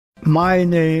My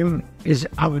name is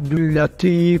Abdul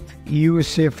Latif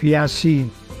Yusuf Yassin.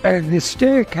 The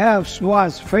steakhouse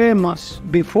was famous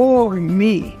before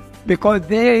me because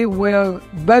they were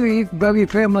very, very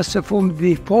famous from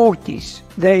the 40s.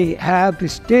 They have a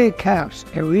steakhouse,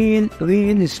 a real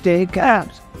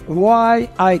steakhouse. Why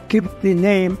I keep the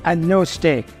name and no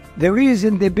steak? The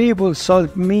reason the people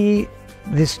sold me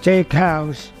the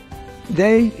steakhouse,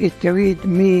 they treat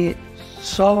me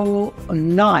so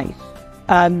nice.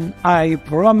 And I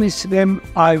promise them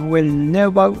I will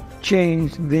never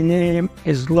change the name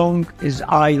as long as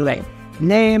I live.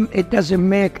 Name, it doesn't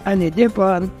make any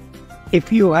difference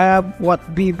if you have what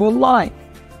people like.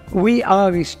 We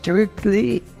are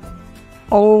strictly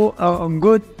all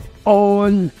good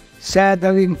on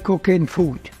Southern cooking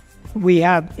food. We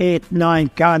have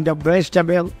 8-9 kind of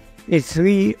vegetable,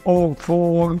 3 or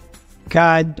 4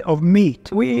 kind of meat.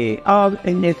 We are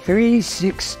in the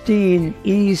 316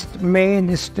 East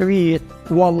Main Street,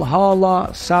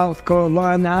 Walhalla, South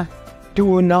Carolina,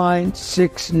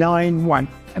 29691.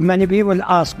 Many people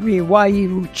ask me why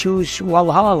you choose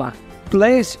Walhalla.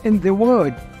 Place in the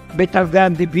world better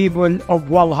than the people of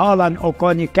Walhalla and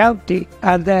Oconee County,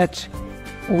 and that's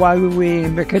why we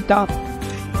make it up.